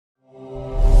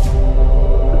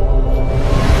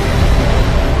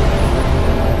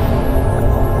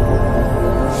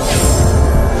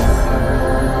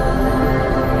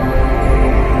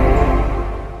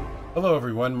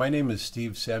name is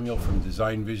Steve Samuel from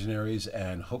Design Visionaries,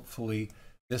 and hopefully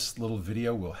this little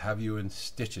video will have you in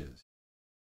stitches.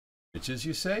 Stitches,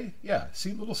 you say? Yeah,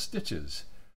 see little stitches.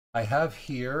 I have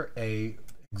here an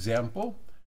example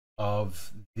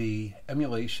of the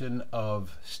emulation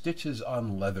of stitches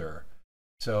on leather.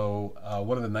 So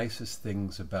one of the nicest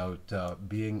things about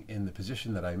being in the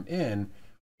position that I'm in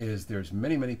is there's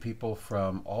many people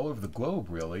from all over the globe,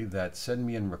 really, that send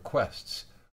me in requests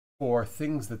for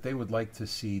things that they would like to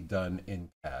see done in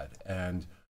CAD. And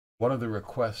one of the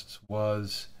requests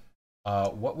was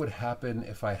what would happen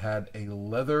if I had a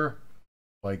leather,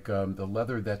 like the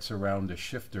leather that's around a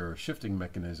shifter or shifting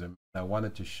mechanism. I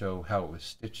wanted to show how it was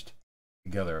stitched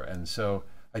together. And so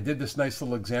I did this nice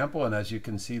little example, and as you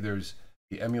can see, there's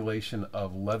the emulation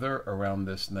of leather around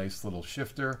this nice little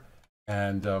shifter,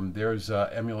 and there's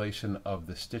emulation of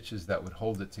the stitches that would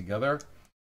hold it together.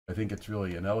 I think it's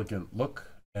really an elegant look,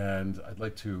 and I'd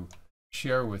like to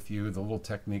share with you the little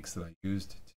techniques that I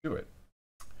used to do it.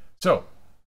 So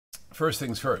first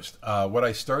things first, what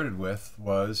I started with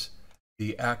was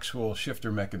the actual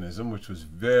shifter mechanism, which was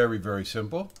very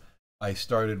simple. I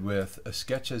started with a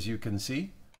sketch, as you can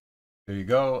see. There you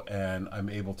go, and I'm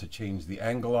able to change the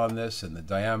angle on this and the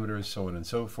diameters, so on and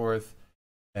so forth.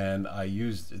 And I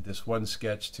used this one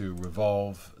sketch to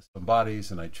revolve some bodies,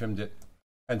 and I trimmed it.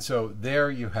 And so there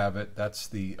you have it. That's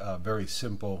the very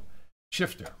simple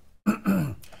shifter.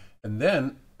 And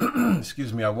then,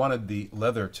 excuse me, I wanted the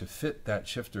leather to fit that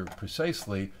shifter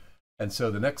precisely. And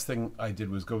so the next thing I did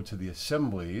was go to the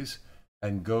assemblies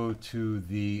and go to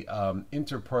the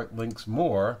interpart links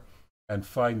more and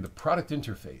find the product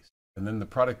interface. And then the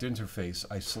product interface,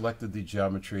 I selected the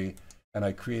geometry and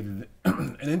I created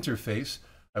an interface.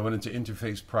 I went into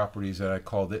interface properties and I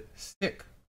called it stick.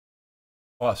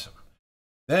 Awesome.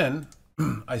 Then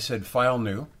I said file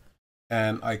new,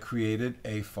 and I created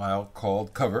a file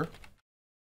called cover.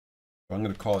 So I'm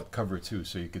going to call it cover 2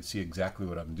 so you can see exactly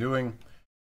what I'm doing.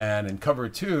 And in cover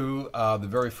 2, the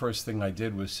very first thing I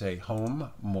did was say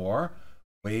home, more,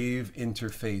 wave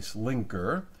interface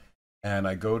linker, and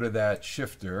I go to that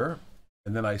shifter,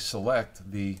 and then I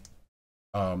select the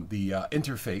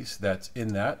interface that's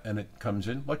in that, and it comes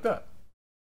in like that.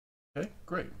 Okay,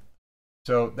 great.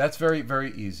 So that's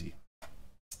very easy.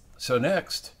 So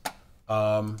next,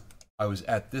 I was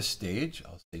at this stage.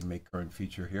 I'll say make current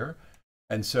feature here.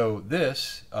 And so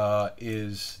this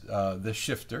is the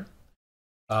shifter.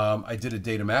 I did a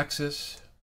datum axis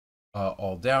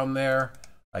all down there.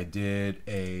 I did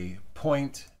a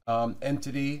point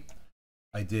entity.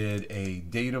 I did a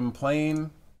datum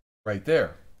plane right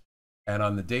there. And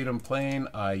on the datum plane,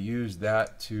 I used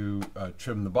that to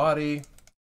trim the body.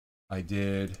 I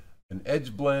did an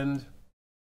edge blend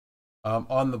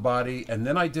on the body, and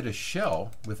then I did a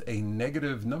shell with a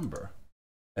negative number.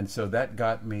 And so that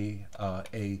got me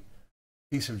a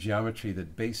piece of geometry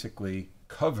that basically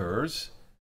covers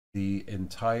the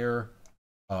entire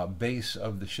base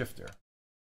of the shifter.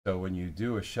 So when you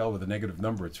do a shell with a negative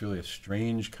number, it's really a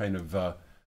strange kind of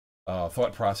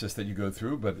thought process that you go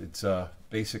through, but it's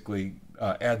basically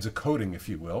adds a coating, if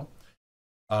you will.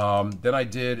 Then I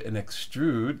did an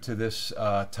extrude to this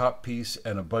top piece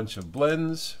and a bunch of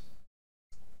blends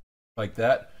like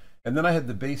that. And then I had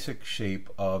the basic shape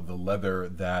of the leather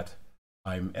that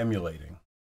I'm emulating.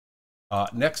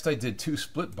 Next, I did 2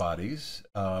 split bodies.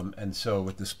 And so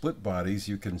with the split bodies,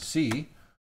 you can see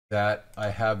that I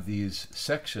have these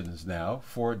sections now,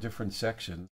 4 different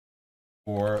sections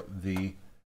for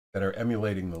that are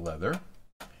emulating the leather.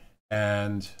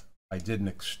 And I did an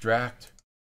extract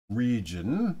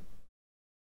region.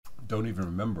 Don't even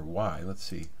remember why. Let's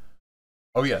see.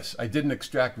 Oh yes, I did an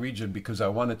extract region because I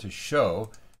wanted to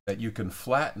show that you can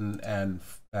flatten and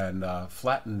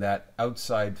flatten that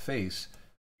outside face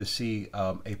to see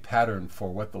a pattern for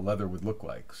what the leather would look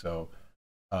like. So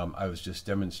I was just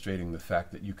demonstrating the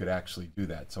fact that you could actually do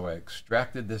that. So I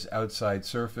extracted this outside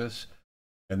surface,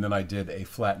 and then I did a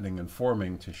flattening and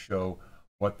forming to show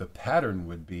what the pattern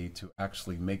would be to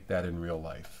actually make that in real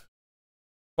life.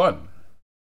 Fun.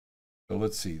 So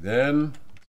let's see, then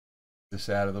this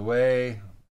out of the way,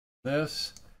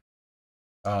 this.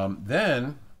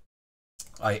 Then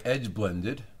I edge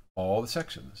blended all the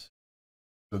sections.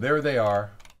 So there they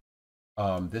are.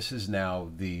 This is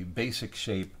now the basic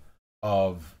shape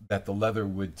of that the leather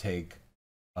would take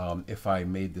if I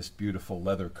made this beautiful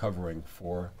leather covering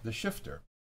for the shifter.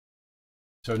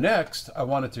 So next, I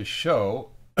wanted to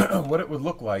show what it would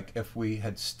look like if we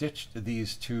had stitched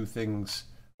these 2 things,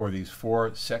 or these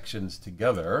 4 sections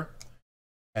together,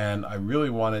 and I really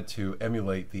wanted to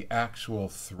emulate the actual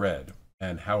thread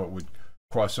and how it would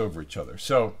cross over each other.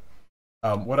 So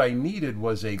what I needed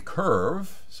was a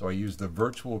curve. So I used the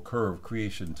virtual curve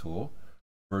creation tool,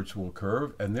 virtual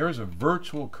curve, and there's a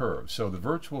virtual curve. So the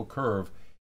virtual curve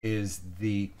is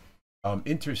the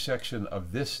intersection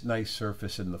of this nice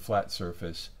surface and the flat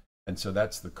surface. And so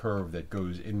that's the curve that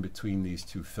goes in between these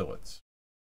two fillets.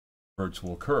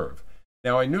 Virtual curve.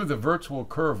 Now I knew the virtual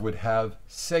curve would have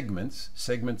segments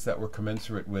that were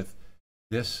commensurate with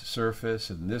this surface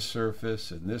and this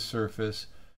surface and this surface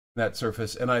and that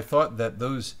surface, and I thought that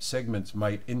those segments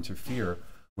might interfere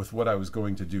with what I was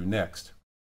going to do next.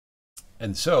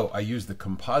 And so I used the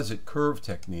composite curve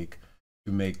technique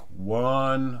to make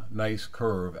one nice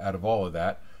curve out of all of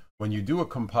that. When you do a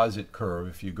composite curve,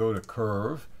 if you go to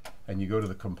curve and you go to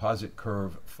the composite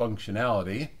curve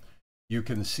functionality, you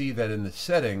can see that in the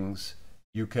settings,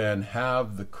 you can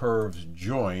have the curves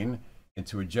join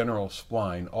into a general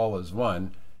spline all as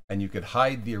one, and you could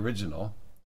hide the original.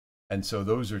 And so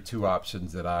those are two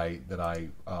options that I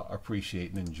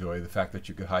appreciate and enjoy, the fact that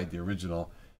you could hide the original,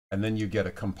 and then you get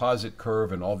a composite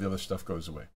curve and all the other stuff goes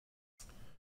away.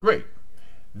 Great.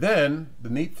 Then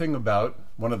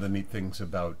one of the neat things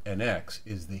about NX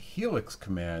is the helix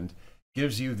command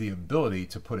gives you the ability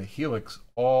to put a helix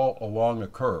all along a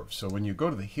curve. So when you go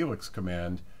to the helix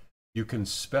command, you can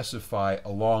specify a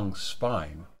long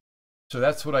spine. So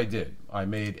that's what I did. I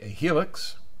made a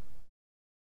helix.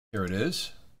 Here it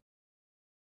is.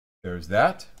 There's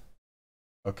that.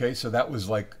 Okay, so that was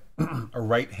like a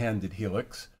right-handed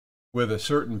helix with a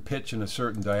certain pitch and a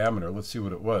certain diameter. Let's see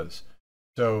what it was.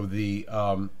 So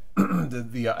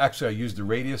actually I used a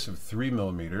radius of 3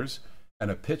 millimeters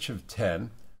and a pitch of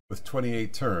 10 with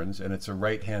 28 turns, and it's a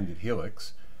right-handed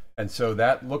helix. And so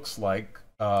that looks like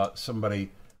somebody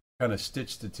kind of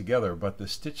stitched it together, but the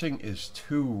stitching is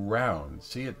too round.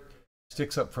 See, it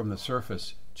sticks up from the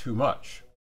surface too much.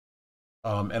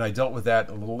 And I dealt with that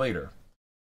a little later.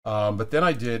 But then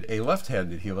I did a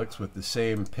left-handed helix with the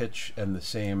same pitch and the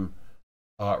same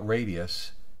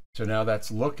radius. So now that's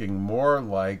looking more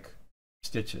like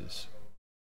stitches.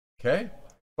 Okay?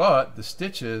 But the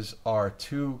stitches are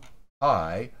too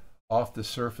high off the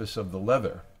surface of the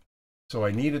leather. So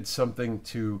I needed something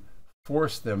to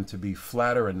force them to be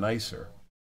flatter and nicer.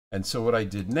 And so what I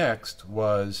did next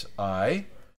was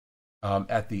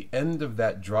at the end of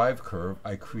that drive curve,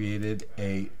 I created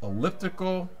a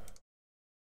elliptical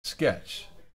sketch.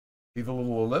 See the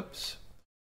little ellipse?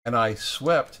 And I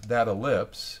swept that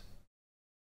ellipse,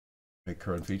 make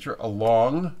current feature,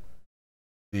 along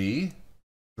the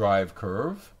drive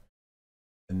curve.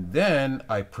 And then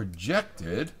I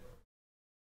projected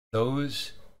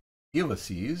those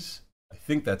helices, I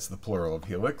think that's the plural of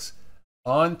helix,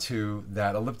 onto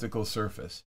that elliptical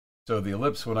surface. So the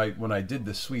ellipse, when I did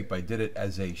the sweep, I did it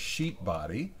as a sheet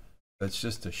body. That's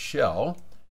just a shell.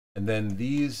 And then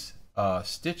these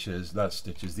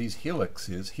these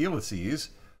helices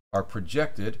are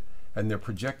projected, and they're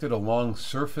projected along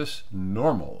surface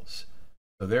normals.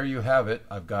 So there you have it.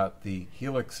 I've got the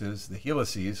helices,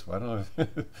 well, I don't know,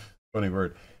 funny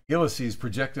word, helices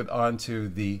projected onto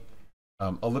the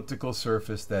elliptical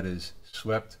surface that is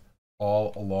swept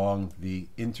all along the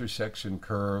intersection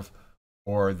curve,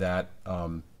 or that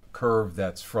curve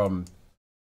that's from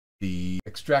the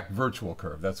extract virtual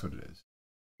curve. That's what it is.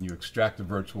 When you extract a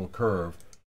virtual curve,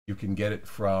 you can get it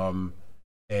from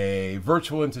a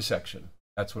virtual intersection.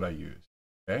 That's what I use.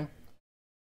 Okay?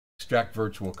 Extract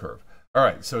virtual curve. All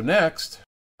right, so next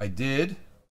I did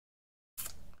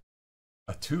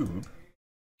a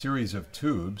series of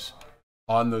tubes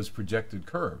on those projected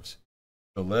curves.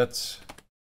 So let's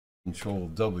Control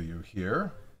W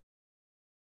here.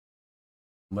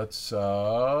 Let's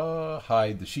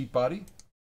hide the sheet body.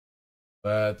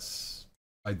 Let's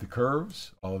hide the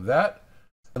curves, all of that.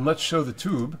 And let's show the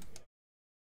tube.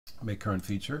 Make current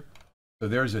feature. So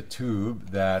there's a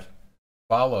tube that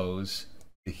follows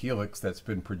the helix that's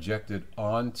been projected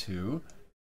onto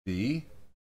the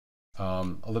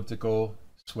elliptical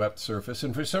swept surface.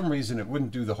 And for some reason, it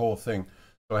wouldn't do the whole thing.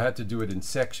 So I had to do it in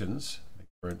sections. Make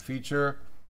current feature.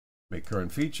 Make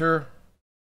current feature.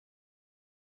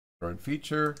 Current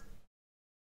feature.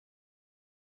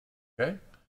 Okay.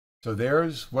 So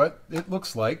there's what it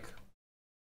looks like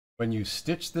when you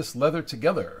stitch this leather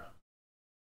together.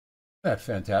 Isn't that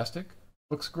fantastic?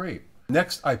 Looks great.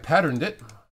 Next, I patterned it.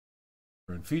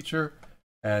 Current feature.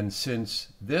 And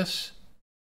since this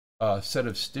set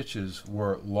of stitches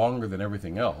were longer than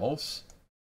everything else,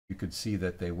 you could see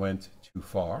that they went too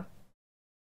far.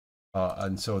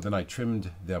 And so then I trimmed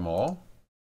them all,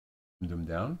 trimmed them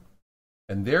down.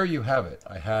 And there you have it.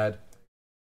 I had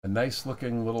a nice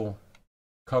looking little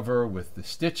cover with the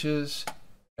stitches.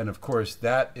 And of course,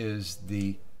 that is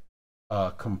the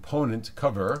component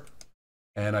cover,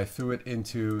 and I threw it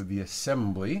into the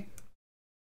assembly.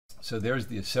 So there's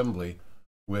the assembly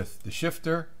with the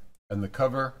shifter and the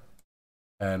cover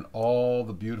and all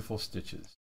the beautiful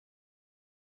stitches.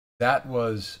 That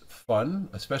was fun,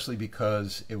 especially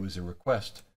because it was a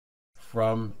request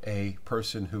from a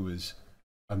person who is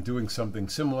doing something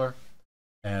similar,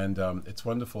 and it's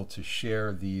wonderful to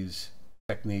share these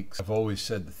techniques. I've always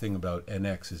said the thing about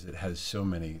NX is it has so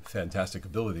many fantastic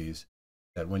abilities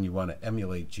that when you want to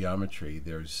emulate geometry,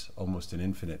 there's almost an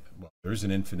infinite, well, there's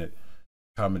an infinite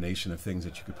combination of things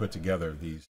that you could put together,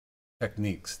 these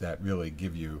techniques that really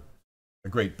give you a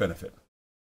great benefit.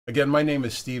 Again, my name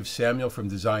is Steve Samuel from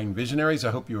Design Visionaries.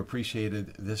 I hope you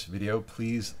appreciated this video.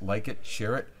 Please like it,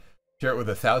 share it with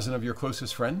 1,000 of your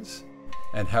closest friends,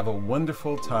 and have a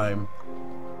wonderful time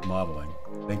modeling.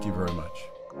 Thank you very much.